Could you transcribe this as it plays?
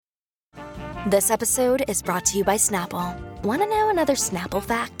This episode is brought to you by Snapple. Want to know another Snapple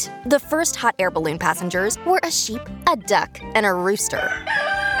fact? The first hot air balloon passengers were a sheep, a duck, and a rooster.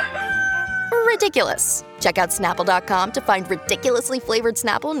 Ridiculous. Check out Snapple.com to find ridiculously flavored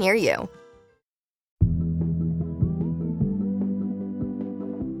Snapple near you.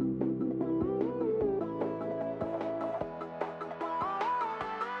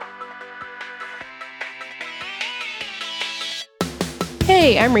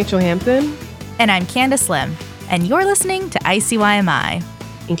 Hey, I'm Rachel Hampton. And I'm Candace Lim. And you're listening to ICYMI.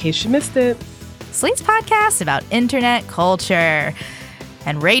 In case you missed it. Slate's podcast about internet culture.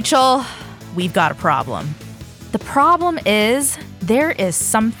 And Rachel, we've got a problem. The problem is there is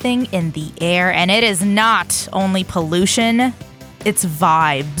something in the air, and it is not only pollution, it's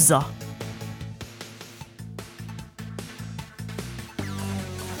vibes.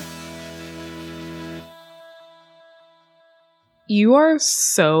 You are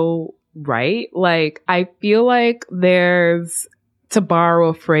so right. Like, I feel like there's, to borrow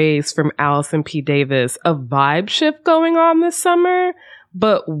a phrase from Allison P. Davis, a vibe shift going on this summer,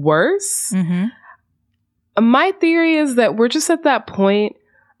 but worse. Mm-hmm. My theory is that we're just at that point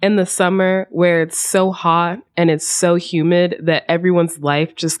in the summer where it's so hot and it's so humid that everyone's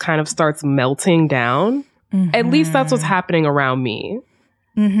life just kind of starts melting down. Mm-hmm. At least that's what's happening around me.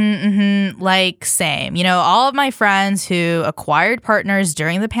 Like, same. You know, all of my friends who acquired partners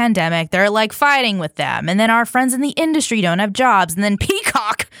during the pandemic, they're like fighting with them. And then our friends in the industry don't have jobs. And then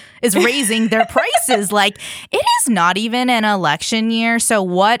Peacock is raising their prices. Like, it is not even an election year. So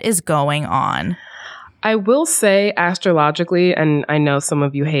what is going on? I will say astrologically, and I know some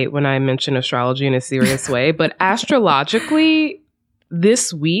of you hate when I mention astrology in a serious way, but astrologically,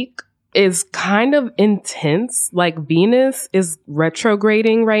 this week is kind of intense. Like, Venus is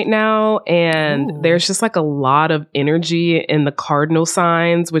retrograding right now, and there's just like a lot of energy in the cardinal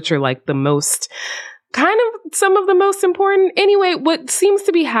signs, which are like the most, kind of some of the most important. Anyway, what seems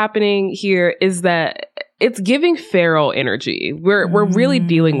to be happening here is that it's giving feral energy. We're really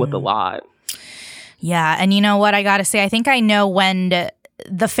dealing with a lot. Yeah, and you know what I gotta say? I think I know when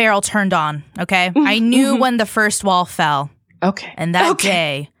the feral turned on, okay? I knew when the first wall fell. Okay. And that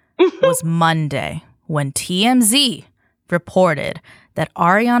day was Monday when TMZ reported that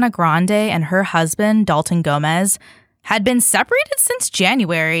Ariana Grande and her husband, Dalton Gomez, had been separated since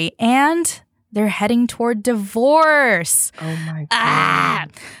January and they're heading toward divorce. Oh my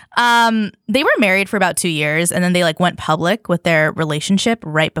God. They were married for about 2 years and then they went public with their relationship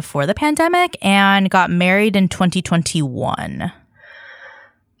right before the pandemic and got married in 2021.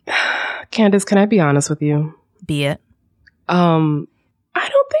 Candace, can I be honest with you? Be it. I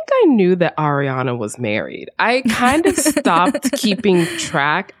don't think I knew that Ariana was married. I kind of stopped keeping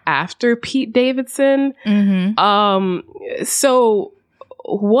track after Pete Davidson. Mm-hmm. So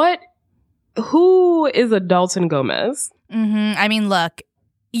who is a Dalton Gomez? Mm-hmm. I mean, look,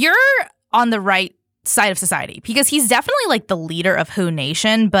 you're on the right side of society because he's definitely the leader of Who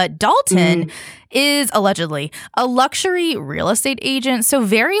Nation, but Dalton is allegedly a luxury real estate agent, so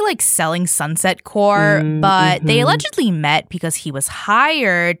very selling Sunset core, but they allegedly met because he was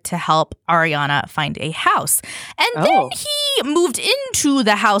hired to help Ariana find a house. And then he moved into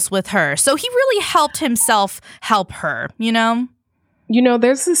the house with her, so he really helped himself help her, you know? You know,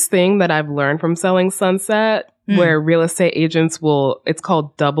 there's this thing that I've learned from selling Sunset where real estate agents it's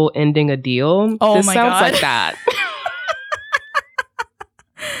called double ending a deal. Oh, this my sounds God. like that.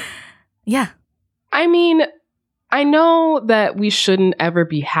 Yeah. I mean, I know that we shouldn't ever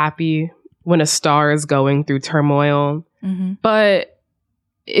be happy when a star is going through turmoil, but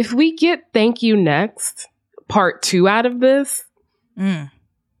if we get Thank You Next, part 2 out of this,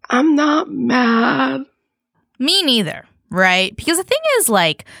 I'm not mad. Me neither, right? Because the thing is,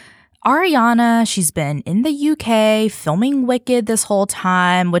 Ariana, she's been in the UK filming Wicked this whole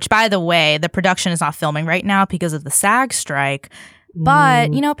time, which, by the way, the production is not filming right now because of the SAG strike. But,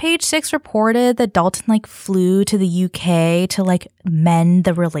 Page Six reported that Dalton, flew to the UK to, mend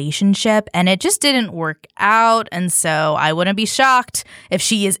the relationship, and it just didn't work out. And so I wouldn't be shocked if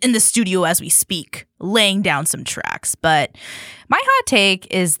she is in the studio as we speak, laying down some tracks. But my hot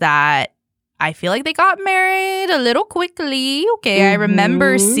take is that I feel like they got married a little quickly. Okay, I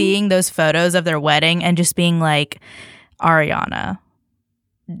remember seeing those photos of their wedding and just being like, Ariana,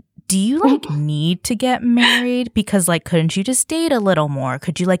 do you need to get married? Because couldn't you just date a little more?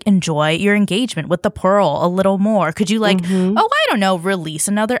 Could you enjoy your engagement with the Pearl a little more? Could you I don't know, release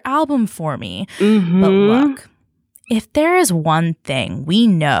another album for me? But look, if there is one thing we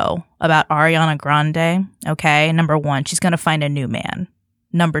know about Ariana Grande, okay, number one, she's going to find a new man.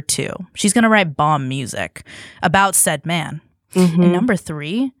 Number two, she's going to write bomb music about said man. And number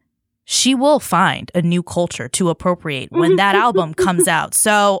three, she will find a new culture to appropriate when that album comes out.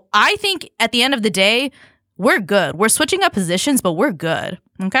 So I think at the end of the day, we're good. We're switching up positions, but we're good.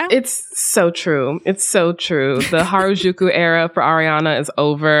 Okay? It's so true. It's so true. The Harajuku era for Ariana is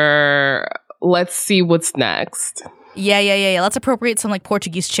over. Let's see what's next. Yeah. Let's appropriate some like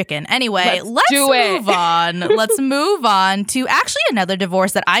Portuguese chicken. Anyway, let's move on. Let's move on to actually another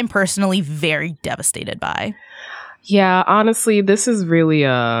divorce that I'm personally very devastated by. Yeah, honestly, this is really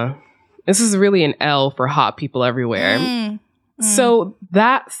an L for hot people everywhere. So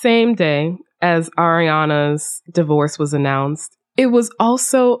that same day as Ariana's divorce was announced, it was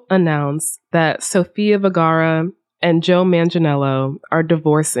also announced that Sofia Vergara and Joe Manganiello are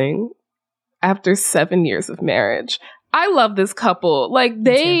divorcing after 7 years of marriage. I love this couple. Like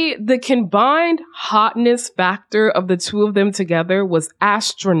the combined hotness factor of the two of them together was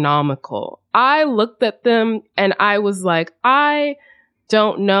astronomical. I looked at them and I was like, I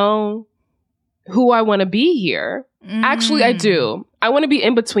don't know who I want to be here. Actually, I do. I want to be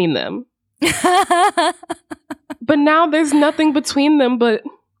in between them. But now there's nothing between them but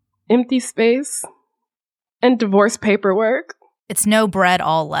empty space and divorce paperwork. It's no bread,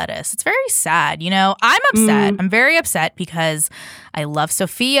 all lettuce. It's very sad. You know, I'm upset. I'm very upset because I love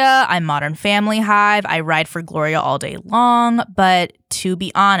Sophia. I'm Modern Family Hive. I ride for Gloria all day long. But to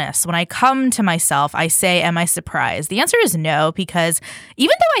be honest, when I come to myself, I say, am I surprised? The answer is no, because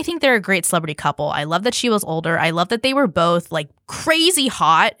even though I think they're a great celebrity couple, I love that she was older. I love that they were both like crazy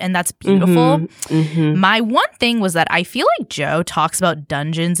hot, and that's beautiful. My one thing was that I feel like Joe talks about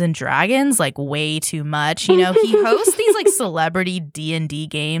Dungeons and Dragons like way too much. You know, he hosts these like celebrity D&D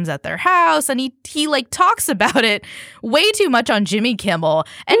games at their house, and he like talks about it way too much on Jimmy Kimmel.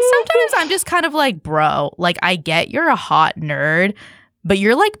 And sometimes I'm just kind of like, bro, like I get you're a hot nerd, but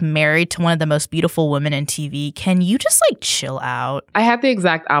you're like married to one of the most beautiful women in TV. Can you just like chill out? I had the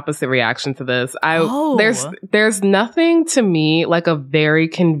exact opposite reaction to this. There's nothing to me like a very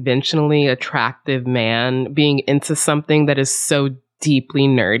conventionally attractive man being into something that is so deeply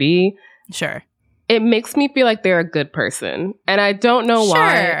nerdy. Sure. It makes me feel like they're a good person. And I don't know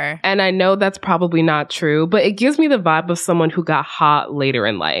why. And I know that's probably not true, but it gives me the vibe of someone who got hot later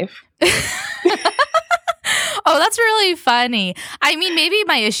in life. Oh, that's really funny. I mean, maybe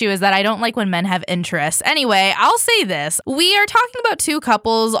my issue is that I don't like when men have interests. Anyway, I'll say this. We are talking about two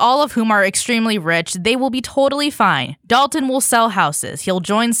couples, all of whom are extremely rich. They will be totally fine. Dalton will sell houses. He'll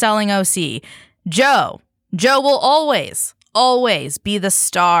join selling OC. Joe will always be the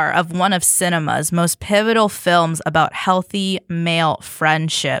star of one of cinema's most pivotal films about healthy male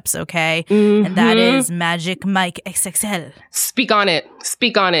friendships, okay? And that is Magic Mike XXL. Speak on it.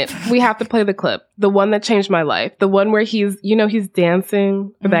 We have to play the clip. The one that changed my life. The one where he's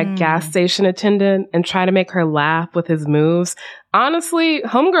dancing for that gas station attendant and trying to make her laugh with his moves. Honestly,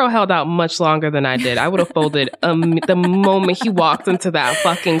 homegirl held out much longer than I did. I would have folded the moment he walked into that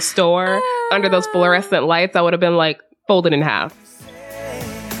fucking store under those fluorescent lights. I would have been like, folded in half.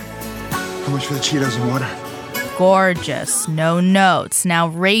 How much for the Cheetos and water? Gorgeous. No notes. Now,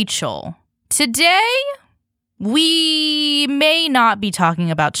 Rachel, today we may not be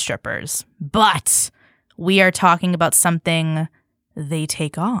talking about strippers, but we are talking about something they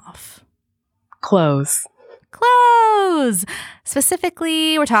take off. Clothes.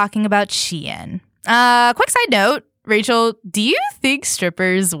 Specifically, we're talking about Shein. Quick side note, Rachel, do you think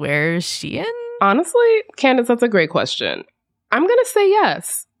strippers wear Shein? Honestly, Candace, that's a great question. I'm going to say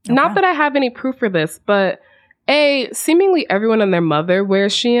yes. Okay. Not that I have any proof for this, but seemingly everyone and their mother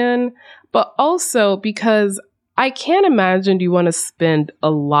wears Shein, but also because I can't imagine you want to spend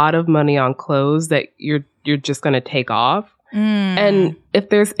a lot of money on clothes that you're just going to take off. And if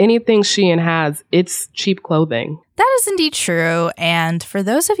there's anything Shein has, it's cheap clothing. That is indeed true. And for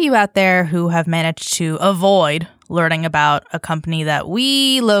those of you out there who have managed to avoid learning about a company that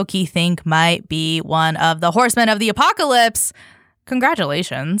we low-key think might be one of the horsemen of the apocalypse,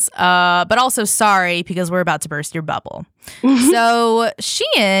 congratulations. But also sorry, because we're about to burst your bubble. So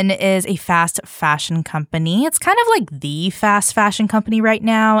Shein is a fast fashion company. It's kind of like the fast fashion company right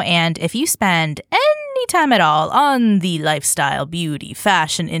now. And if you spend any time at all on the lifestyle, beauty,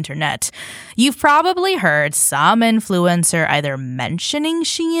 fashion internet, you've probably heard some influencer either mentioning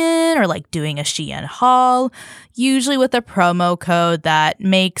Shein or like doing a Shein haul, usually with a promo code that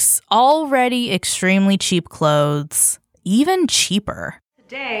makes already extremely cheap clothes even cheaper.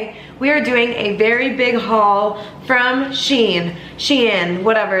 Today, we are doing a very big haul from Shein,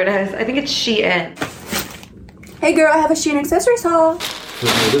 whatever it is. I think it's Shein. Hey girl, I have a Shein accessories haul.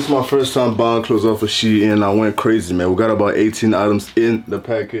 This is my first time buying clothes off of Shein. I went crazy, man. We got about 18 items in the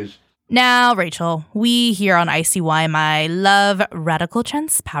package. Now, Rachel, we here on ICYMI love radical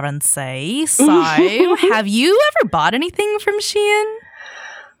transparency. So, have you ever bought anything from Shein?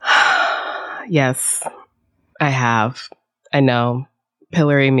 Yes, I have. I know.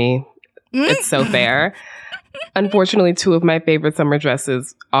 Pillory me. It's so fair. Unfortunately, 2 of my favorite summer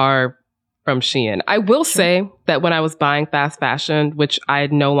dresses are from Shein. I will say that when I was buying fast fashion, which I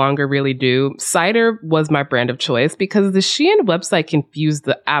no longer really do, cider was my brand of choice because the Shein website confused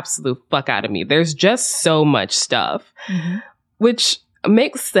the absolute fuck out of me. There's just so much stuff, which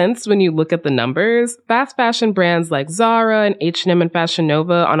makes sense when you look at the numbers. Fast fashion brands like Zara and H&M and Fashion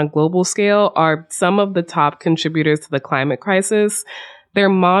Nova on a global scale are some of the top contributors to the climate crisis. They're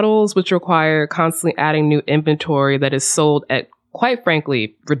models which require constantly adding new inventory that is sold at, quite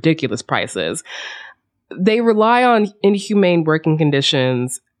frankly, ridiculous prices. They rely on inhumane working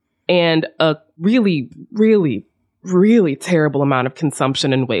conditions and a really, really, really terrible amount of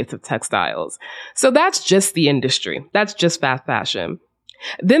consumption and waste of textiles. So that's just the industry. That's just fast fashion.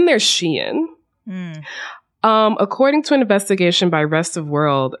 Then there's Shein. According to an investigation by Rest of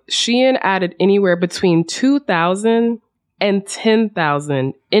World, Shein added anywhere between 2,000 and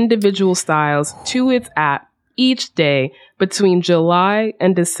 10,000 individual styles to its app each day between July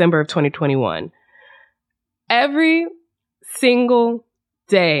and December of 2021. Every single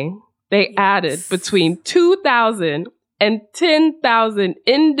day, they added between 2,000 and 10,000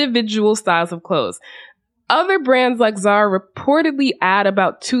 individual styles of clothes. Other brands like Zara reportedly add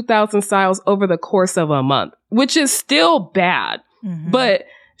about 2,000 styles over the course of a month, which is still bad. But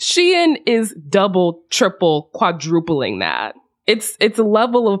Shein is double, triple, quadrupling that. It's a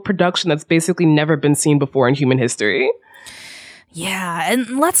level of production that's basically never been seen before in human history. Yeah,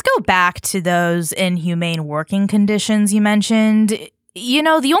 and let's go back to those inhumane working conditions you mentioned. You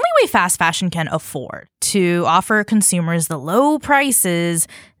know, the only way fast fashion can afford to offer consumers the low prices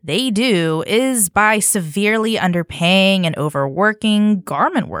they do is by severely underpaying and overworking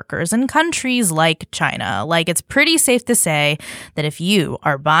garment workers in countries like China. Like, it's pretty safe to say that if you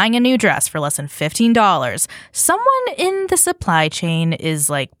are buying a new dress for less than $15, someone in the supply chain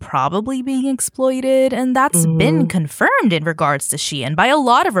is probably being exploited. And that's been confirmed in regards to Shein by a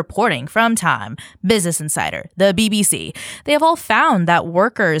lot of reporting from Time, Business Insider, the BBC. They have all found that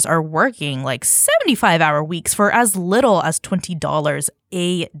workers are working 75-hour weeks for as little as $20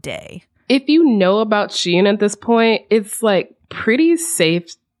 a day. If you know about Shein at this point, it's pretty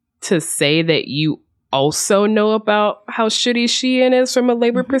safe to say that you also know about how shitty Shein is from a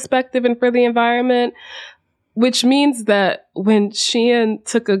labor perspective and for the environment, which means that when Shein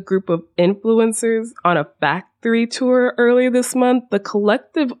took a group of influencers on a factory tour earlier this month, the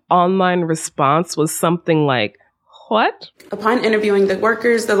collective online response was something like, what? Upon interviewing the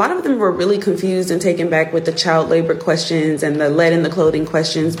workers, a lot of them were really confused and taken back with the child labor questions and the lead in the clothing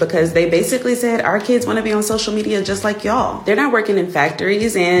questions, because they basically said, our kids want to be on social media just like y'all. They're not working in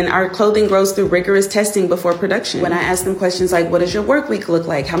factories, and our clothing grows through rigorous testing before production. When I asked them questions like, what does your work week look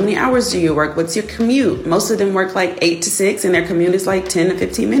like? How many hours do you work? What's your commute? Most of them work 8 to 6, and their commute is 10 to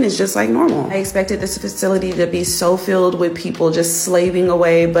 15 minutes, just like normal. I expected this facility to be so filled with people just slaving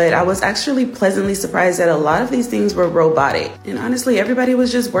away, but I was actually pleasantly surprised that a lot of these things were robotic. And honestly, everybody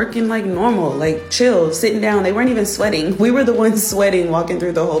was just working normal, chill, sitting down. They weren't even sweating. We were the ones sweating walking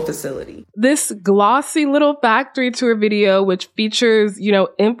through the whole facility. This glossy little factory tour video, which features,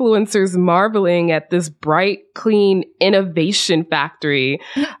 influencers marveling at this bright, clean innovation factory.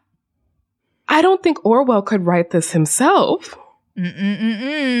 I don't think Orwell could write this himself.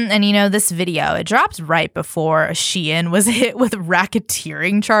 And this video, it dropped right before Shein was hit with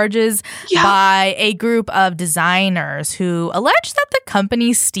racketeering charges by a group of designers who allege that the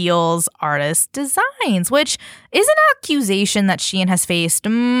company steals artists' designs, which is an accusation that Shein has faced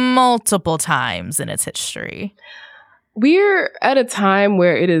multiple times in its history. We're at a time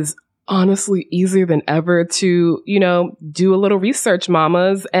where it is honestly easier than ever to, do a little research,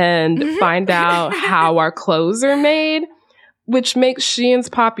 mamas, and find out how our clothes are made. Which makes Shein's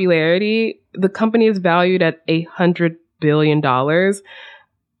popularity, the company is valued at $100 billion,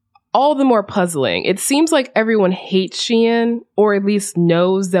 all the more puzzling. It seems like everyone hates Shein, or at least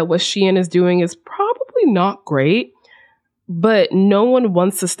knows that what Shein is doing is probably not great, but no one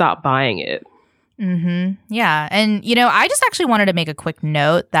wants to stop buying it. Yeah. And, I just actually wanted to make a quick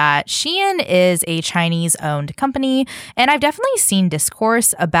note that Shein is a Chinese-owned company, and I've definitely seen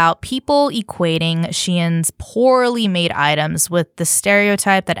discourse about people equating Shein's poorly made items with the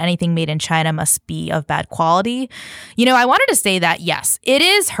stereotype that anything made in China must be of bad quality. I wanted to say that, yes, it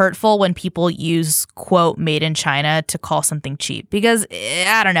is hurtful when people use, quote, made in China to call something cheap, because,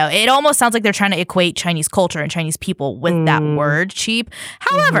 I don't know, it almost sounds like they're trying to equate Chinese culture and Chinese people with that word cheap.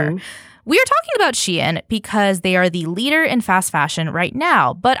 However, we are talking about Shein because they are the leader in fast fashion right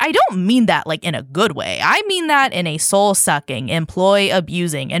now, but I don't mean that like in a good way. I mean that in a soul-sucking,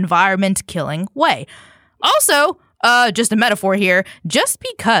 employee-abusing, environment-killing way. Also, just a metaphor here, just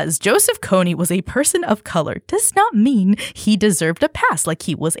because Joseph Kony was a person of color does not mean he deserved a pass like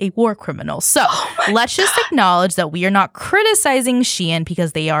he was a war criminal. So let's just acknowledge that we are not criticizing Shein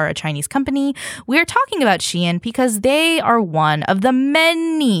because they are a Chinese company. We are talking about Shein because they are one of the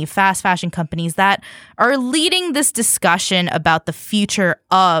many fast fashion companies that are leading this discussion about the future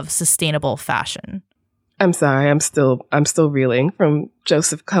of sustainable fashion. I'm sorry, I'm still reeling from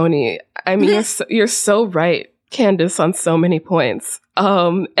Joseph Kony. I mean, you're so right, Candace, on so many points.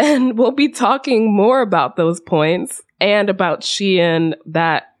 And we'll be talking more about those points and about Shein,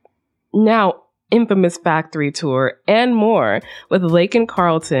 that now infamous factory tour, and more with Laken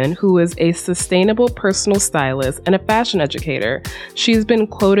Carlton, who is a sustainable personal stylist and a fashion educator. She's been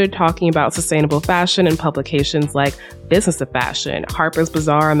quoted talking about sustainable fashion in publications like Business of Fashion, Harper's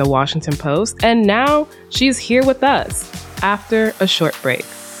Bazaar, and The Washington Post. And now she's here with us after a short break.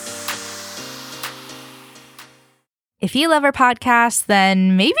 If you love our podcast,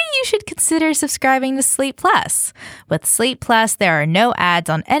 then maybe you should consider subscribing to Slate Plus. With Slate Plus, there are no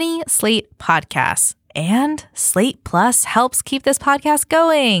ads on any Slate podcasts. And Slate Plus helps keep this podcast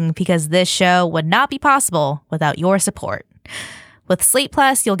going because this show would not be possible without your support. With Slate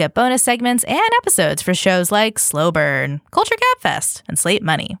Plus, you'll get bonus segments and episodes for shows like Slow Burn, Culture Gabfest, and Slate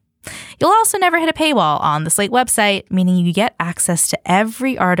Money. You'll also never hit a paywall on the Slate website, meaning you get access to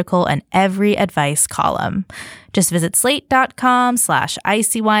every article and every advice column. Just visit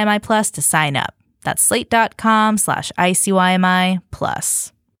slate.com/ICYMI Plus to sign up. That's slate.com/ICYMI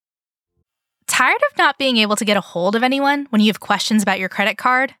Plus. Tired of not being able to get a hold of anyone when you have questions about your credit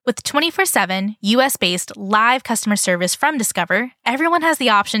card? With 24/7 US-based live customer service from Discover, everyone has the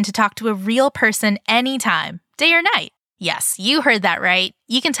option to talk to a real person anytime, day or night. Yes, you heard that right.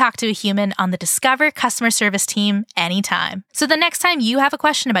 You can talk to a human on the Discover customer service team anytime. So the next time you have a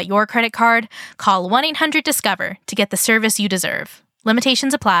question about your credit card, call 1-800-DISCOVER to get the service you deserve.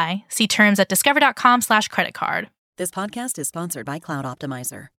 Limitations apply. See terms at discover.com/creditcard. This podcast is sponsored by Cloud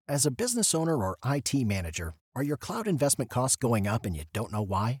Optimizer. As a business owner or IT manager, are your cloud investment costs going up and you don't know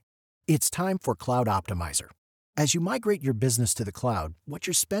why? It's time for Cloud Optimizer. As you migrate your business to the cloud, what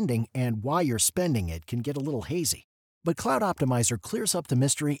you're spending and why you're spending it can get a little hazy. But Cloud Optimizer clears up the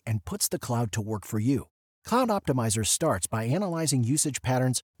mystery and puts the cloud to work for you. Cloud Optimizer starts by analyzing usage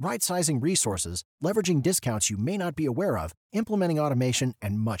patterns, right-sizing resources, leveraging discounts you may not be aware of, implementing automation,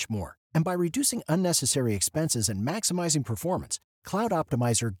 and much more. And by reducing unnecessary expenses and maximizing performance, Cloud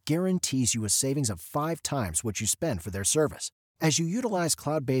Optimizer guarantees you a savings of 5 times what you spend for their service. As you utilize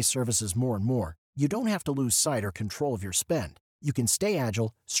cloud-based services more and more, you don't have to lose sight or control of your spend. You can stay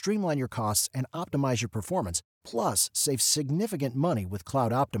agile, streamline your costs, and optimize your performance, plus save significant money with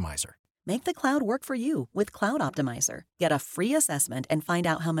Cloud Optimizer. Make the cloud work for you with Cloud Optimizer. Get a free assessment and find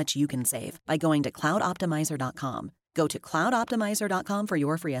out how much you can save by going to cloudoptimizer.com. Go to cloudoptimizer.com for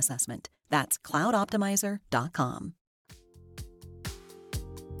your free assessment. That's cloudoptimizer.com.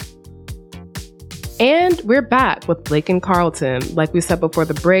 And we're back with Laken Carlton. Like we said before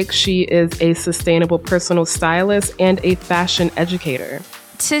the break, she is a sustainable personal stylist and a fashion educator.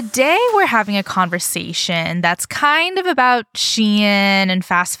 Today, we're having a conversation that's kind of about Shein and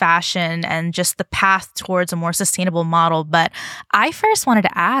fast fashion and just the path towards a more sustainable model. But I first wanted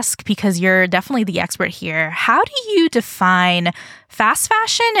to ask, because you're definitely the expert here, how do you define fast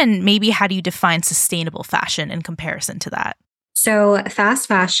fashion, and maybe how do you define sustainable fashion in comparison to that? So fast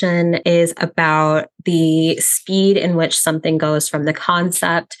fashion is about the speed in which something goes from the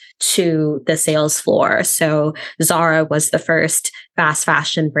concept to the sales floor. So Zara was the first fast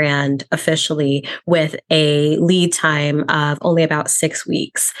fashion brand officially with a lead time of only about 6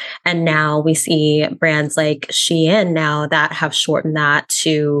 weeks. And now we see brands like Shein now that have shortened that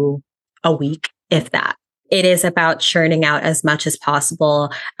to a week, if that. It is about churning out as much as possible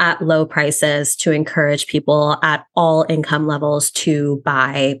at low prices to encourage people at all income levels to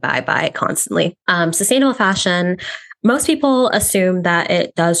buy constantly. Sustainable fashion, Most people assume that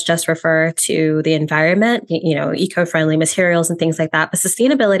it does just refer to the environment, eco-friendly materials and things like that. But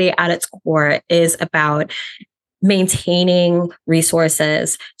sustainability at its core is about maintaining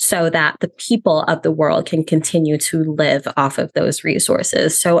resources so that the people of the world can continue to live off of those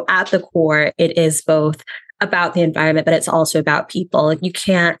resources. So at the core, it is both about the environment, but it's also about people. You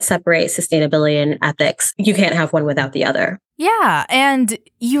can't separate sustainability and ethics. You can't have one without the other. Yeah. And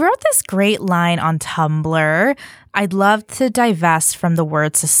you wrote this great line on Tumblr. I'd love to divest from the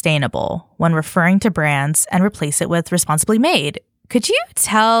word sustainable when referring to brands and replace it with responsibly made. Could you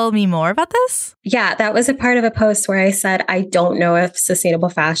tell me more about this? Yeah, that was a part of a post where I said, I don't know if sustainable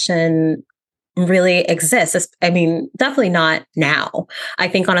fashion really exists. I mean, definitely not now. I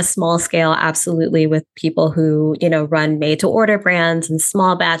think on a small scale, absolutely, with people who, run made to order brands and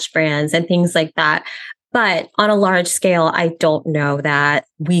small batch brands and things like that. But on a large scale, I don't know that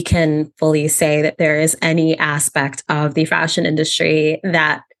we can fully say that there is any aspect of the fashion industry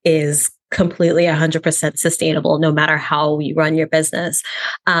that is completely 100% sustainable, no matter how you run your business.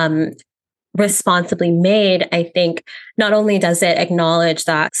 Responsibly made, I think not only does it acknowledge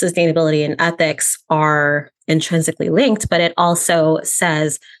that sustainability and ethics are intrinsically linked, but it also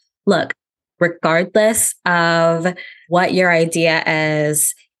says, look, regardless of what your idea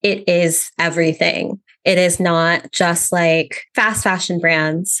is, it is everything. It is not just like fast fashion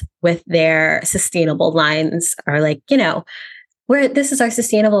brands with their sustainable lines are like, where this is our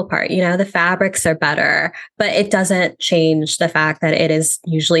sustainable part, the fabrics are better, but it doesn't change the fact that it is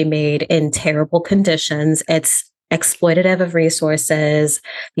usually made in terrible conditions. It's exploitative of resources.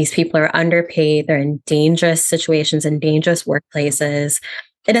 These people are underpaid. They're in dangerous situations and dangerous workplaces.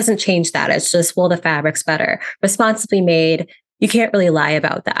 It doesn't change that. It's just, well, the fabric's better. Responsibly made, you can't really lie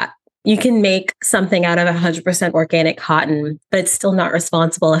about that. You can make something out of 100% organic cotton, but it's still not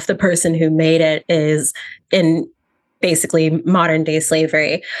responsible if the person who made it is in basically modern day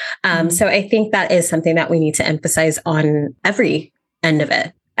slavery. So I think that is something that we need to emphasize on every end of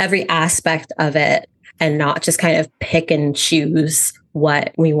it, every aspect of it, and not just kind of pick and choose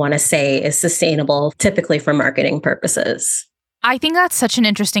what we want to say is sustainable, typically for marketing purposes. I think that's such an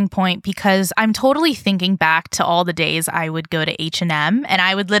interesting point because I'm totally thinking back to all the days I would go to H&M and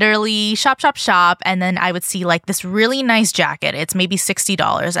I would literally shop, and then I would see like this really nice jacket. It's maybe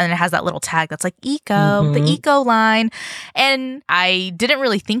 $60 and it has that little tag that's like eco, the eco line. And I didn't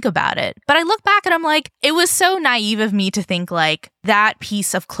really think about it. But I look back and I'm like, it was so naive of me to think like that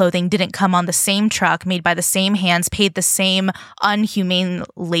piece of clothing didn't come on the same truck, made by the same hands, paid the same unhumane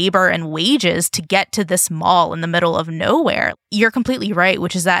labor and wages to get to this mall in the middle of nowhere. You're completely right,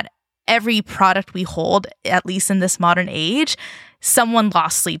 which is that every product we hold, at least in this modern age, someone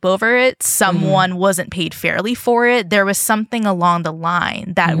lost sleep over it. Someone wasn't paid fairly for it. There was something along the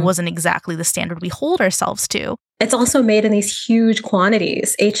line that wasn't exactly the standard we hold ourselves to. It's also made in these huge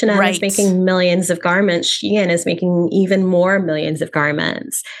quantities. H&M is making millions of garments. Shein is making even more millions of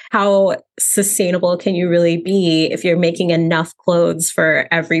garments. How sustainable can you really be if you're making enough clothes for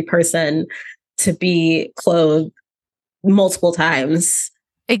every person to be clothed multiple times?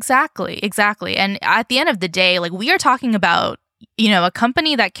 Exactly. And at the end of the day, like we are talking about, a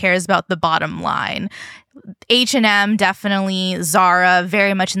company that cares about the bottom line. H&M, definitely, Zara,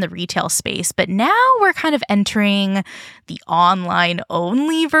 very much in the retail space. But now we're kind of entering the online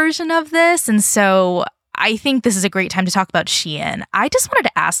only version of this. And so I think this is a great time to talk about Shein. I just wanted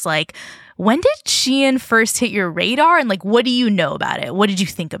to ask, like, when did Shein first hit your radar? And like, what do you know about it? What did you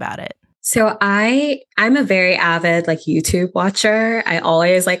think about it? So I'm a very avid YouTube watcher. I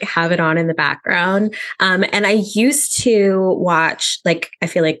always have it on in the background. And I used to watch, I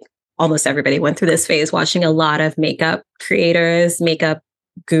feel like almost everybody went through this phase, watching a lot of makeup creators, makeup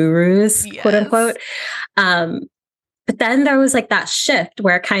gurus, quote unquote. But then there was that shift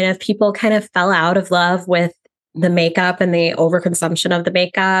where people fell out of love with the makeup and the overconsumption of the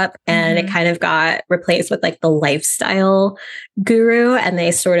makeup. And it kind of got replaced with the lifestyle guru. And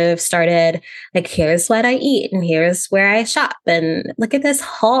they sort of started here's what I eat and here's where I shop and look at this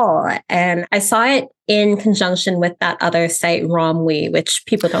haul. And I saw it in conjunction with that other site, Romwe, which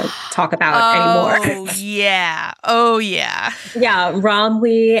people don't talk about anymore. Oh, yeah. Yeah,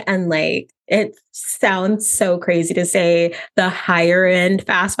 Romwe and it sounds so crazy to say the higher end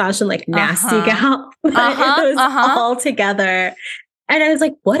fast fashion, Nasty Gal, but it was all together. And I was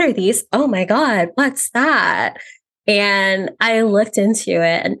like, what are these? Oh my God, what's that? And I looked into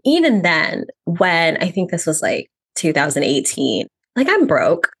it. And even then, when I think this was 2018, I'm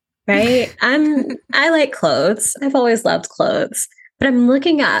broke, right? I like clothes. I've always loved clothes, but I'm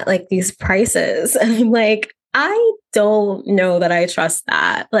looking at these prices and I'm like, I don't know that I trust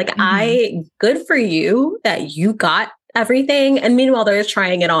that. Like, good for you that you got everything. And meanwhile, they're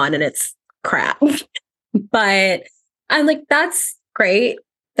trying it on and it's crap. But I'm like, that's great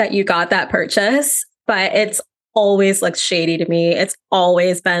that you got that purchase, but it's always looked shady to me. It's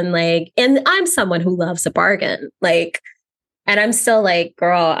always been like, and I'm someone who loves a bargain. Like, and I'm still like,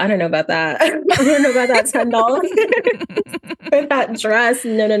 girl, I don't know about that. I don't know about that $10 for that dress.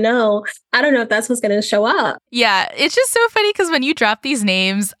 No. I don't know if that's what's going to show up. Yeah, it's just so funny because when you drop these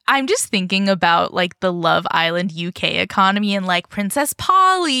names, I'm just thinking about like the Love Island UK economy and like Princess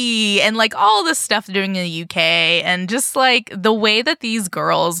Polly and like all the stuff they're doing in the UK and just like the way that these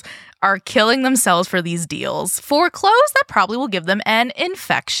girls are killing themselves for these deals for clothes that probably will give them an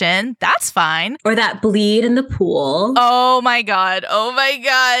infection. That's fine. Or that bleed in the pool. Oh my God.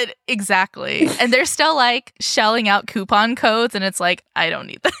 Exactly. And they're still like shelling out coupon codes and it's like, I don't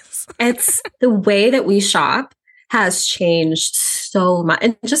need this. It's the way that we shop has changed so much.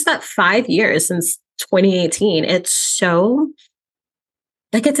 In just that 5 years since 2018, it's so,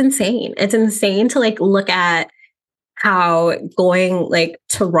 like, it's insane. It's insane to like look at how going like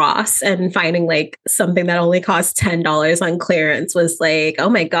to Ross and finding like something that only costs $10 on clearance was like, oh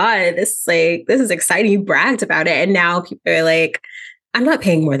my God, this is exciting. You bragged about it. And now people are like, I'm not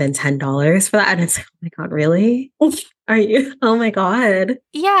paying more than $10 for that. And it's like, oh my God, really? Are you? Oh my God.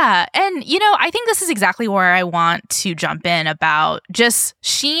 Yeah. And, I think this is exactly where I want to jump in about just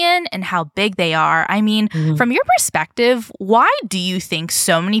Shein and how big they are. I mean, from your perspective, why do you think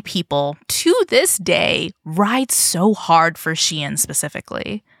so many people to this day ride so hard for Shein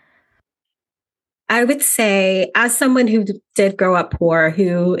specifically? I would say, as someone who did grow up poor,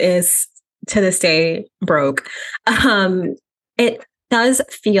 who is to this day broke, it does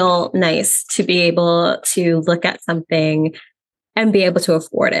feel nice to be able to look at something and be able to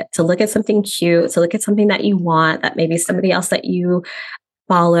afford it, to look at something cute, to look at something that you want, that maybe somebody else that you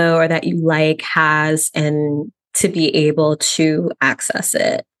follow or that you like has, and to be able to access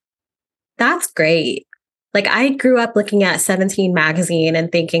it. That's great. Like, I grew up looking at 17 magazine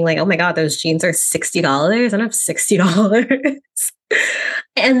and thinking like, oh my God, those jeans are $60. I don't have $60.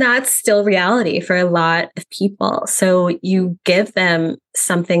 And that's still reality for a lot of people. So you give them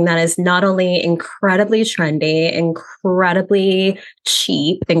something that is not only incredibly trendy, incredibly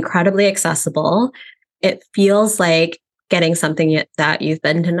cheap, incredibly accessible, it feels like getting something that you've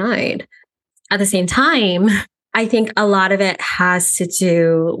been denied. At the same time, I think a lot of it has to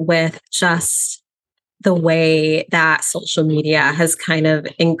do with just the way that social media has kind of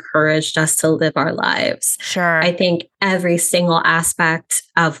encouraged us to live our lives. Sure. I think every single aspect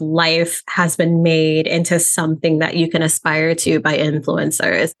of life has been made into something that you can aspire to by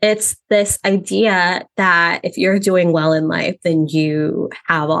influencers. It's this idea that if you're doing well in life, then you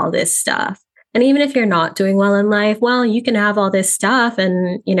have all this stuff. And even if you're not doing well in life, well, you can have all this stuff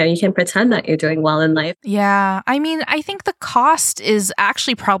and, you can pretend that you're doing well in life. Yeah. I mean, I think the cost is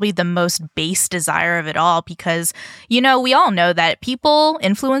actually probably the most base desire of it all because, we all know that people,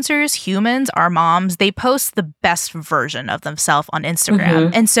 influencers, humans, our moms, they post the best version of themselves on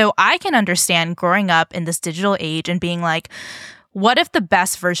Instagram. And so I can understand growing up in this digital age and being like, what if the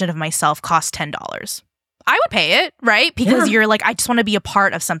best version of myself costs $10? I would pay it, right? Because you're like, I just want to be a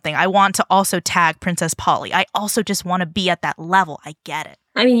part of something. I want to also tag Princess Polly. I also just want to be at that level. I get it.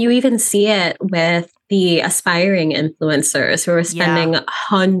 I mean, you even see it with the aspiring influencers who are spending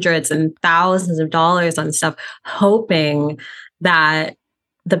hundreds and thousands of dollars on stuff, hoping that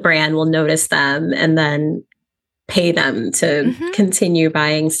the brand will notice them and then pay them to continue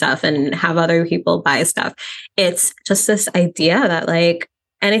buying stuff and have other people buy stuff. It's just this idea that like,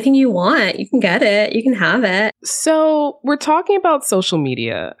 anything you want, you can get it, you can have it. So we're talking about social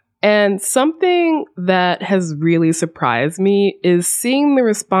media, and something that has really surprised me is seeing the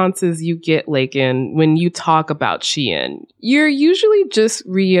responses you get, Lakin, when you talk about Shein. You're usually just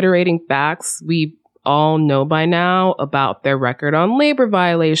reiterating facts we all know by now about their record on labor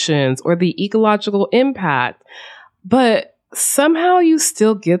violations or the ecological impact, but somehow you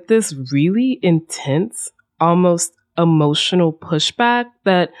still get this really intense, almost emotional pushback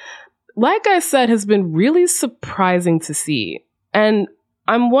that, like I said, has been really surprising to see. And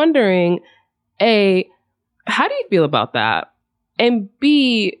I'm wondering, A, how do you feel about that? And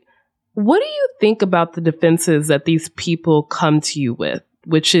B, what do you think about the defenses that these people come to you with,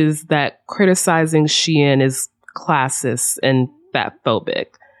 which is that criticizing Shein is classist and fatphobic?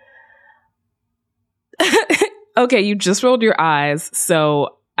 Okay, you just rolled your eyes,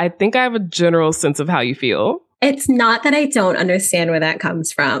 so I think I have a general sense of how you feel. It's not that I don't understand where that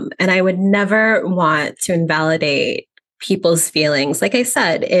comes from. And I would never want to invalidate people's feelings. Like I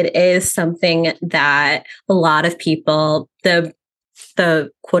said, it is something that a lot of people, the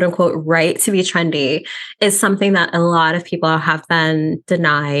quote unquote right to be trendy is something that a lot of people have been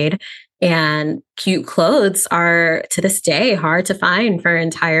denied. And cute clothes are to this day hard to find for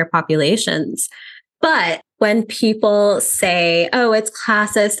entire populations. But when people say, oh, it's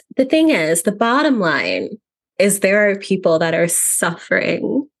classist, the thing is, the bottom line is there are people that are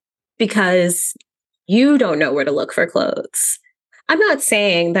suffering because you don't know where to look for clothes. I'm not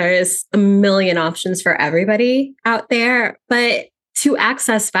saying there's a million options for everybody out there, but to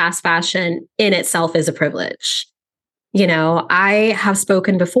access fast fashion in itself is a privilege. You know, I have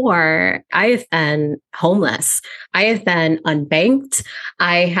spoken before. I have been homeless. I have been unbanked.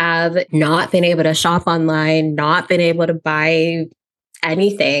 I have not been able to shop online, not been able to buy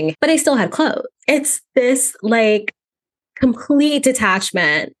anything, but I still had clothes. It's this like complete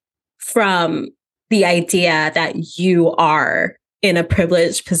detachment from the idea that you are in a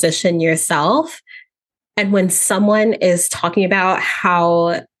privileged position yourself. And when someone is talking about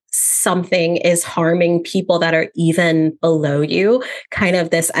how something is harming people that are even below you, kind of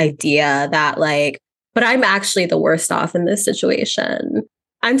this idea that like, but I'm actually the worst off in this situation.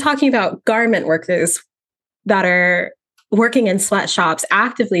 I'm talking about garment workers that are working in sweatshops,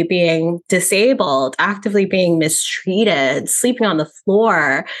 actively being disabled, actively being mistreated, sleeping on the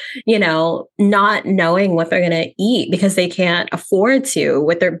floor, you know, not knowing what they're going to eat because they can't afford to,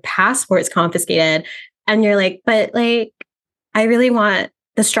 with their passports confiscated. And you're like, but like, I really want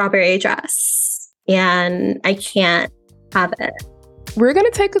the strawberry dress and I can't have it. We're going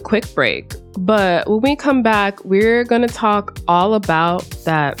to take a quick break, but when we come back, we're going to talk all about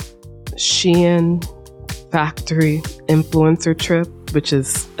that Shein factory influencer trip, which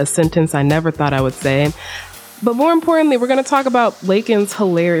is a sentence I never thought I would say. But more importantly, we're going to talk about Lakin's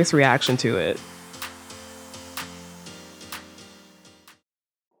hilarious reaction to it.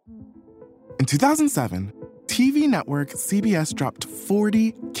 In 2007, TV network CBS dropped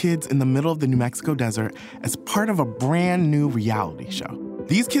 40 kids in the middle of the New Mexico desert as part of a brand new reality show.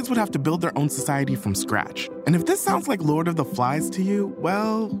 These kids would have to build their own society from scratch. And if this sounds like Lord of the Flies to you,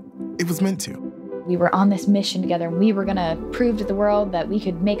 well, it was meant to. We were on this mission together, and we were going to prove to the world that we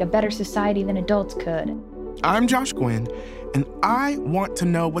could make a better society than adults could. I'm Josh Gwynn, and I want to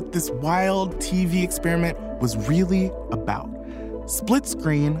know what this wild TV experiment was really about. Split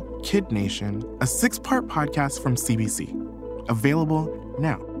Screen, Kid Nation, a 6-part podcast from CBC. Available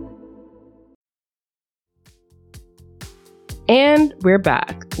now. And we're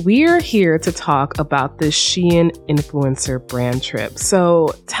back. We're here to talk about the Shein influencer brand trip.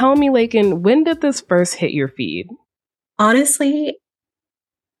 So tell me, Lakin, when did this first hit your feed? Honestly,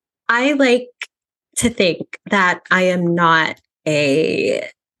 I like to think that I am not a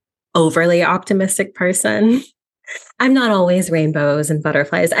overly optimistic person. I'm not always rainbows and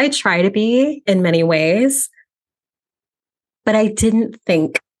butterflies. I try to be in many ways, but I didn't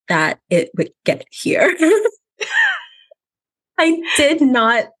think that it would get here. I did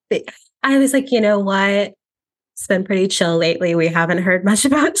not think. I was like, you know what? It's been pretty chill lately. We haven't heard much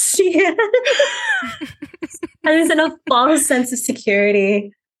about Shein. I was in a false sense of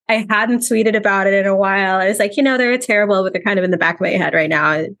security. I hadn't tweeted about it in a while. I was like, you know, they're terrible, but they're kind of in the back of my head right now.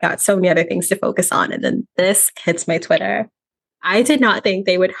 I've got so many other things to focus on. And then this hits my Twitter. I did not think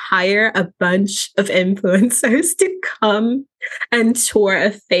they would hire a bunch of influencers to come and tour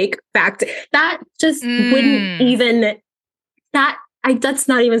a fake factory. That just wouldn't even... That's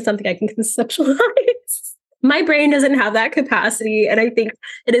not even something I can conceptualize. My brain doesn't have that capacity. And I think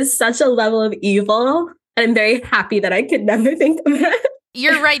it is such a level of evil. And I'm very happy that I could never think of it.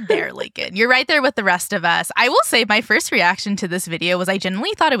 You're right there, Lakin. You're right there with the rest of us. I will say my first reaction to this video was I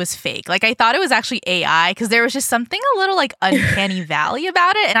genuinely thought it was fake. Like, I thought it was actually AI because there was just something a little like uncanny valley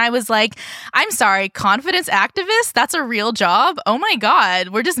about it. And I was like, I'm sorry, confidence activist? That's a real job? Oh my God.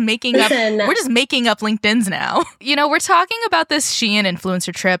 We're just making up LinkedIn's now. You know, we're talking about this Shein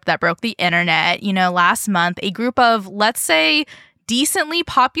influencer trip that broke the internet. You know, last month, a group of, let's say, decently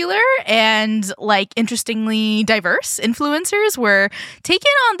popular and like interestingly diverse influencers were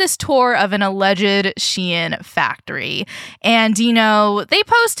taken on this tour of an alleged Shein factory. And, you know, they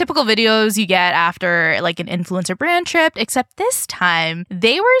post typical videos you get after like an influencer brand trip, except this time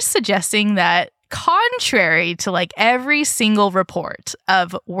they were suggesting that contrary to like every single report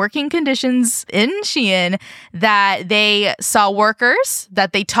of working conditions in Shein, that they saw workers,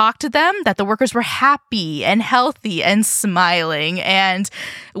 that they talked to them, that the workers were happy and healthy and smiling. And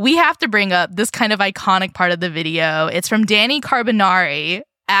we have to bring up this kind of iconic part of the video. It's from Danny Carbonari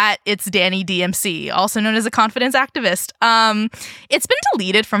at It's Danny DMC, also known as a confidence activist. It's been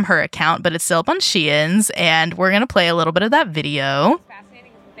deleted from her account, but it's still up on Shein's, and we're going to play a little bit of that video.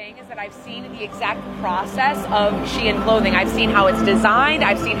 Fascinating thing is that I've seen the exact process of Shein clothing. I've seen how it's designed,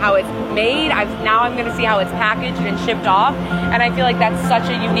 I've seen how it's made, now I'm going to see how it's packaged and shipped off, and I feel like that's such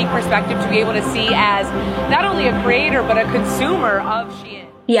a unique perspective to be able to see as not only a creator, but a consumer of Shein.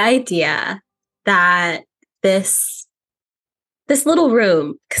 The idea that this little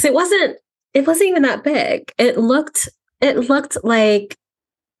room, because it wasn't even that big. It looked like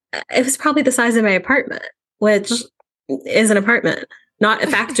it was probably the size of my apartment, which is an apartment, not a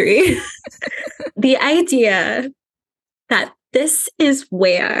factory. The idea that this is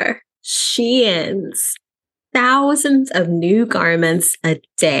where Shein's thousands of new garments a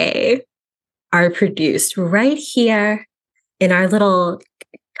day are produced right here in our little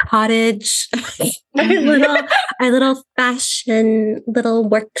cottage, our little fashion little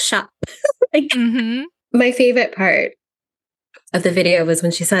workshop. My favorite part of the video was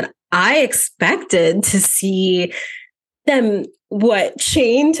when she said, I expected to see them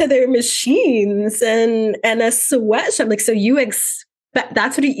chained to their machines and a sweatshop. Like, so you expect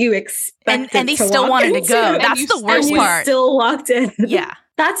that's what you expected, and they still wanted to go. That's the worst part. Still walked in. Yeah.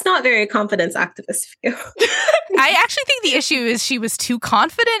 That's not very confidence activist of you. I actually think the issue is she was too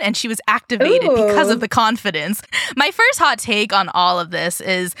confident and she was activated because of the confidence. My first hot take on all of this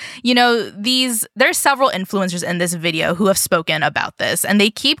is, there's several influencers in this video who have spoken about this, and they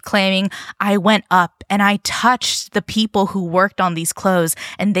keep claiming, I went up and I touched the people who worked on these clothes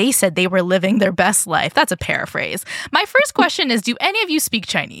and they said they were living their best life. That's a paraphrase. My first question is, do any of you speak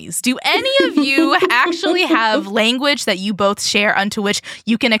Chinese? Do any of you actually have language that you both share unto which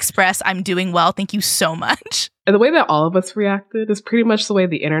you can express, I'm doing well, thank you so much? And the way that all of us reacted is pretty much the way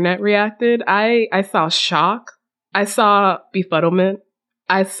the internet reacted. I saw shock. I saw befuddlement.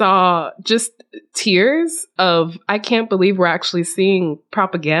 I saw just tears of, I can't believe we're actually seeing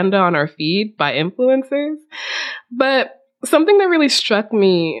propaganda on our feed by influencers. But something that really struck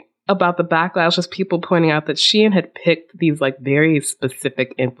me about the backlash was people pointing out that Shein had picked these very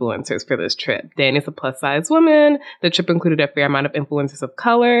specific influencers for this trip. Danny's a plus size woman. The trip included a fair amount of influencers of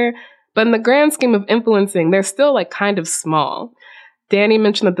color. But in the grand scheme of influencing, they're still kind of small. Danny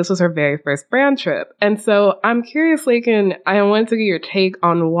mentioned that this was her very first brand trip. And so I'm curious, Lakin, I wanted to get your take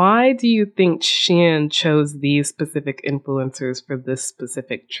on why do you think Shein chose these specific influencers for this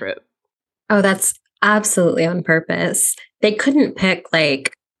specific trip? Oh, that's absolutely on purpose. They couldn't pick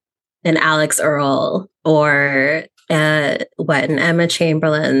an Alex Earl or an Emma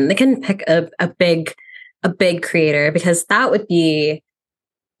Chamberlain. They couldn't pick a big creator because that would be,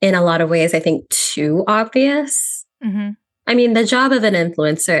 in a lot of ways, I think, too obvious. Mm-hmm. I mean, the job of an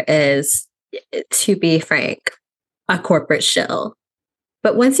influencer is, to be frank, a corporate shill.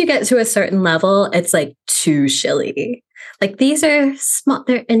 But once you get to a certain level, it's too shilly. These are small,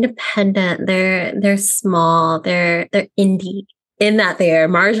 they're independent, they're small, they're indie. In that they are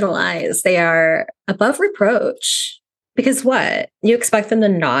marginalized, they are above reproach. Because what? You expect them to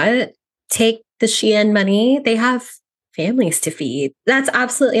not take the Shein money? They have families to feed. That's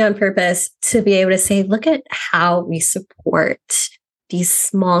absolutely on purpose to be able to say, look at how we support these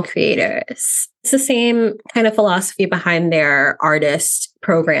small creators. It's the same kind of philosophy behind their artist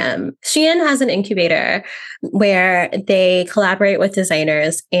program. Shein has an incubator where they collaborate with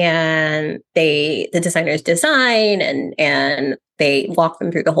designers and the designers design and they walk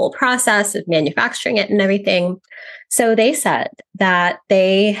them through the whole process of manufacturing it and everything. So they said that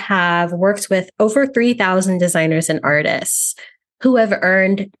they have worked with over 3,000 designers and artists who have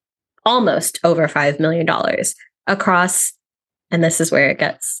earned almost over $5 million across, and this is where it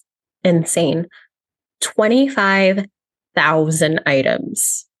gets insane, 25,000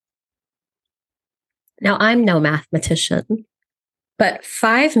 items. Now, I'm no mathematician, but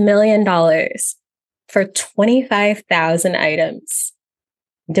 $5 million for 25,000 items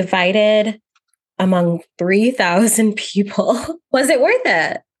divided among 3,000 people. Was it worth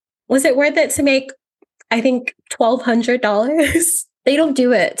it? Was it worth it to make, I think, $1,200? They don't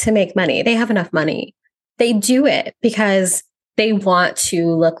do it to make money. They have enough money. They do it because they want to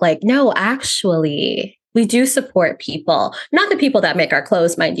look like, no, actually, we do support people. Not the people that make our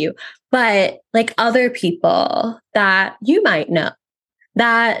clothes, mind you, but other people that you might know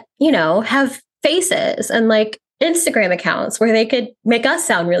that, have faces and Instagram accounts where they could make us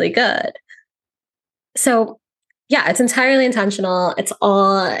sound really good. So yeah, it's entirely intentional. It's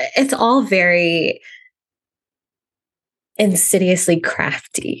all very insidiously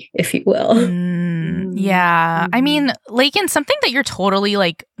crafty, if you will. Yeah. I mean, Lakin, something that you're totally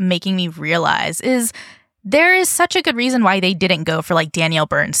making me realize is There is such a good reason why they didn't go for like Danielle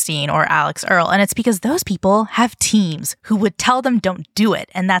Bernstein or Alex Earl. And it's because those people have teams who would tell them don't do it.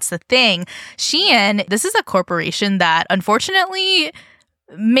 And that's the thing. Shein, this is a corporation that unfortunately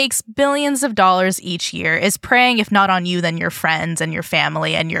makes billions of dollars each year, is preying, if not on you, then your friends and your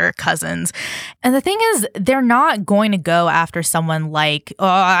family and your cousins. And the thing is, they're not going to go after someone like,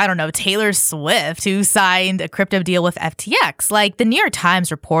 I don't know, Taylor Swift, who signed a crypto deal with FTX. Like, the New York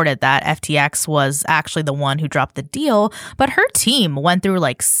Times reported that FTX was actually the one who dropped the deal, but her team went through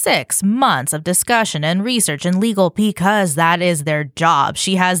like 6 months of discussion and research and legal because that is their job.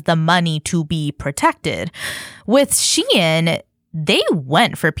 She has the money to be protected. With Shein, they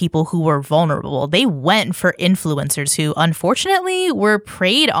went for people who were vulnerable. They went for influencers who, unfortunately, were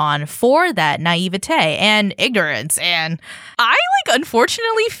preyed on for that naivete and ignorance. And I,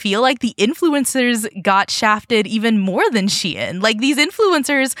 unfortunately feel like the influencers got shafted even more than Shein. Like, these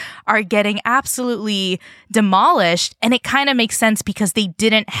influencers are getting absolutely demolished, and it kind of makes sense because they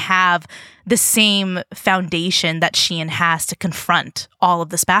didn't have the same foundation that Shein has to confront all of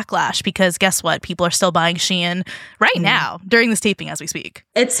this backlash, because guess what? People are still buying Shein right now during this taping as we speak.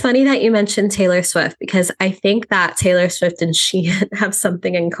 It's funny that you mentioned Taylor Swift, because I think that Taylor Swift and Shein have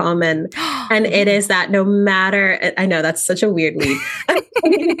something in common. And it is that no matter, I know that's such a weird lead. I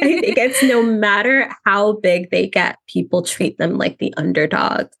think it's no matter how big they get, people treat them like the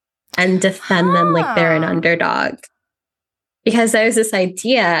underdog and defend them like they're an underdog. Because there's this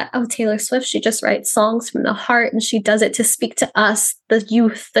idea, oh, Taylor Swift, she just writes songs from the heart and she does it to speak to us, the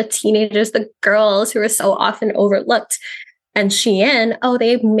youth, the teenagers, the girls who are so often overlooked. And Shein, oh,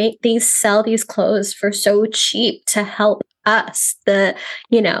 they sell these clothes for so cheap to help us,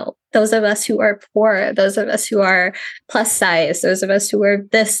 those of us who are poor, those of us who are plus size, those of us who are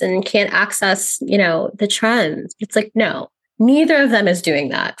this and can't access, the trends. It's like, no, neither of them is doing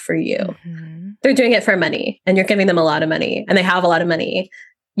that for you. Mm-hmm. They're doing it for money, and you're giving them a lot of money, and they have a lot of money.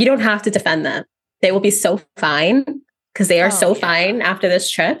 You don't have to defend them. They will be so fine, because they are fine after this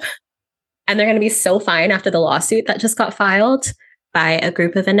trip. And they're going to be so fine after the lawsuit that just got filed by a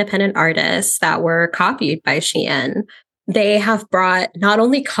group of independent artists that were copied by Shein. They have brought not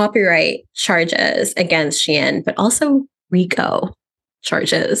only copyright charges against Shein, but also RICO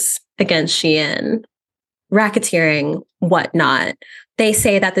charges against Shein, racketeering, whatnot. They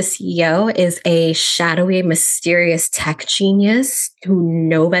say that the CEO is a shadowy, mysterious tech genius who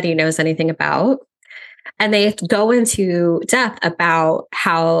nobody knows anything about. And they go into depth about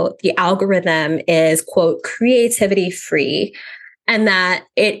how the algorithm is, quote, creativity free, and that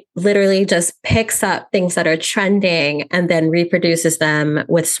it literally just picks up things that are trending and then reproduces them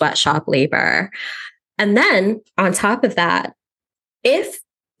with sweatshop labor. And then on top of that,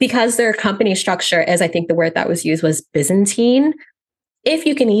 because their company structure, as I think the word that was used was Byzantine, if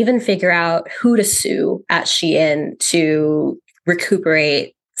you can even figure out who to sue at Shein to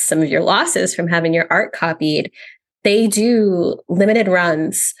recuperate some of your losses from having your art copied, they do limited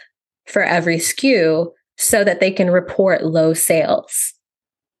runs for every SKU so that they can report low sales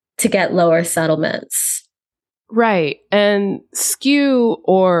to get lower settlements. Right. And SKU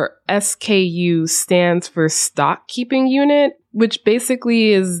or SKU stands for stock keeping unit, which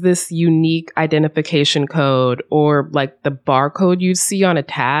basically is this unique identification code, or like the barcode you see on a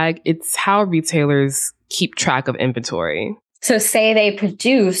tag. It's how retailers keep track of inventory. So say they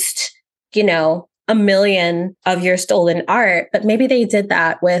produced, 1 million of your stolen art, but maybe they did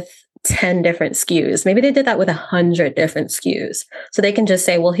that with 10 different SKUs. Maybe they did that with 100 different SKUs. So they can just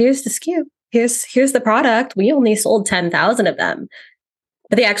say, well, here's the SKU. Here's the product. We only sold 10,000 of them,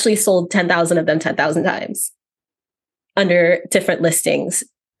 but they actually sold 10,000 of them 10,000 times under different listings,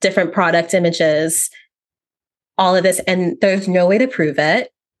 different product images, all of this. And there's no way to prove it.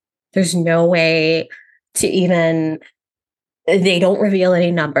 There's no way to even, they don't reveal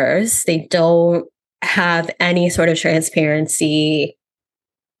any numbers. They don't have any sort of transparency.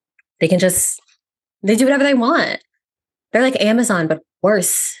 They do whatever they want. They're like Amazon, but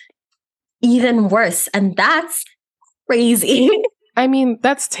worse. Even worse. And that's crazy. I mean,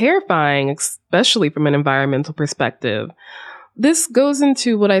 that's terrifying, especially from an environmental perspective. This goes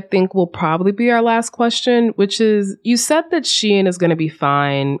into what I think will probably be our last question, which is, you said that Shein is going to be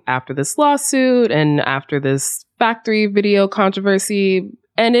fine after this lawsuit and after this factory video controversy.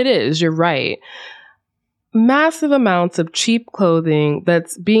 And it is, you're right. Massive amounts of cheap clothing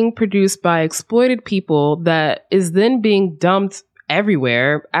that's being produced by exploited people that is then being dumped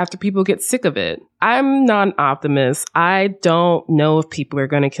everywhere after people get sick of it. I'm not an optimist. I don't know if people are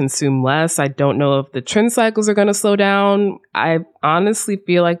going to consume less. I don't know if the trend cycles are going to slow down. I honestly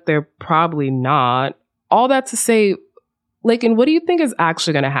feel like they're probably not. All that to say, Lakin, what do you think is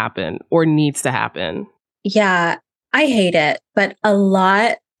actually going to happen or needs to happen? Yeah, I hate it, but a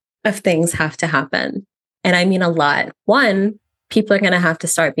lot of things have to happen. And I mean a lot. One, people are going to have to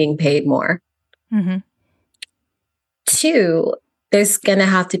start being paid more. Mm-hmm. Two, there's going to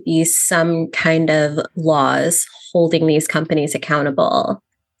have to be some kind of laws holding these companies accountable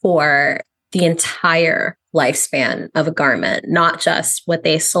for the entire lifespan of a garment, not just what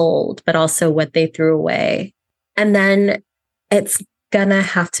they sold, but also what they threw away. And then it's going to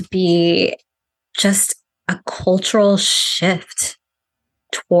have to be just a cultural shift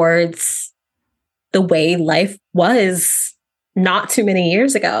towards the way life was not too many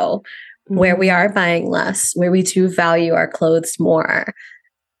years ago, where we are buying less, where we do value our clothes more.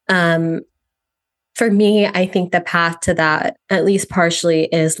 For me, I think the path to that, at least partially,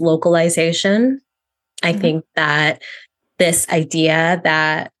 is localization. I think that this idea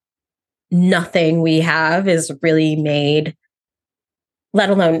that nothing we have is really made, let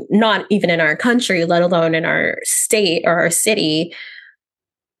alone not even in our country, let alone in our state or our city,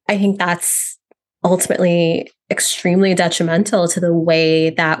 I think that's ultimately extremely detrimental to the way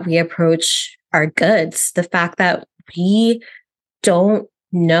that we approach our goods. The fact that we don't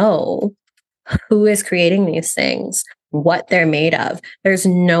know who is creating these things, what they're made of. There's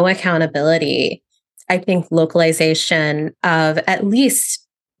no accountability. I think localization of at least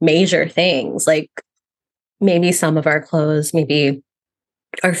major things, like maybe some of our clothes, maybe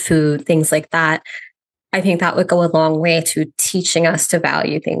our food, things like that. I think that would go a long way to teaching us to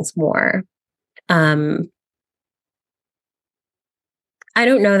value things more. I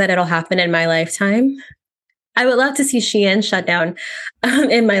don't know that it'll happen in my lifetime. I would love to see Shein shut down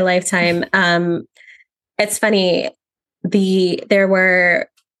in my lifetime. It's funny. There were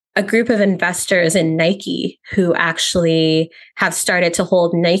a group of investors in Nike who actually have started to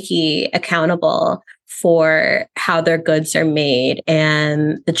hold Nike accountable for how their goods are made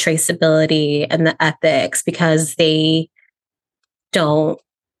and the traceability and the ethics, because they don't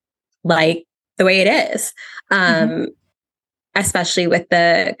like the way it is. Especially with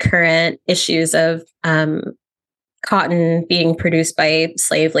the current issues of cotton being produced by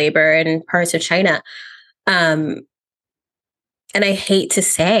slave labor in parts of China. And I hate to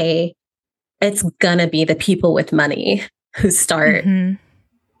say, it's gonna be the people with money who start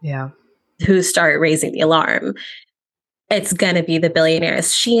who start raising the alarm. It's gonna be the billionaires.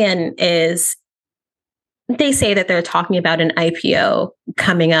 Shein is, they say that they're talking about an IPO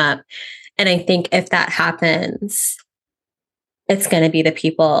coming up. And I think if that happens, it's going to be the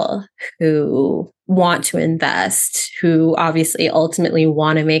people who want to invest, who obviously ultimately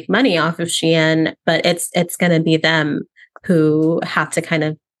want to make money off of Shein, but it's going to be them who have to kind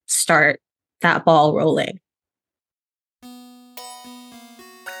of start that ball rolling.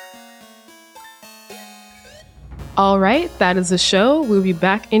 All right, that is the show. We'll be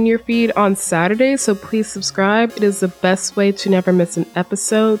back in your feed on Saturday, so please subscribe. It is the best way to never miss an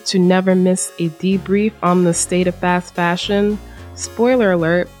episode, to never miss a debrief on the state of fast fashion. Spoiler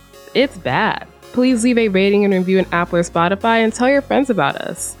alert, it's bad. Please leave a rating and review in Apple or Spotify and tell your friends about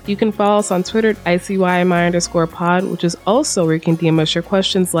us. You can follow us on Twitter at ICYMI_pod, which is also where you can DM us your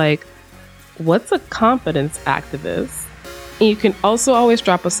questions like, what's a confidence activist? And you can also always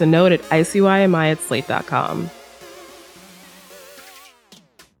drop us a note at ICYMI@slate.com.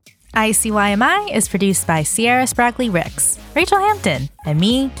 ICYMI is produced by Sierra Spragley Ricks, Rachel Hampton, and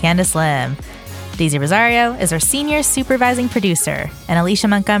me, Candace Lim. Daisy Rosario is our senior supervising producer, and Alicia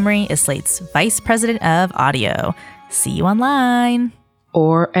Montgomery is Slate's vice president of audio. See you online.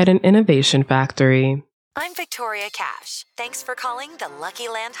 Or at an innovation factory. I'm Victoria Cash. Thanks for calling the Lucky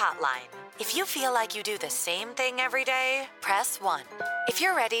Land Hotline. If you feel like you do the same thing every day, press 1. If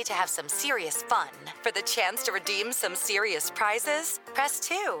you're ready to have some serious fun for the chance to redeem some serious prizes, press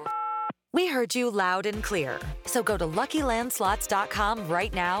 2. We heard you loud and clear. So go to LuckyLandSlots.com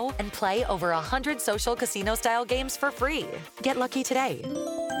right now and play over 100 social casino-style games for free. Get lucky today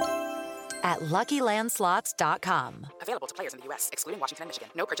at LuckyLandSlots.com. Available to players in the U.S., excluding Washington and Michigan.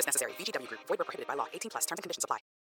 No purchase necessary. VGW Group. Void where prohibited by law. 18+. Terms and conditions apply.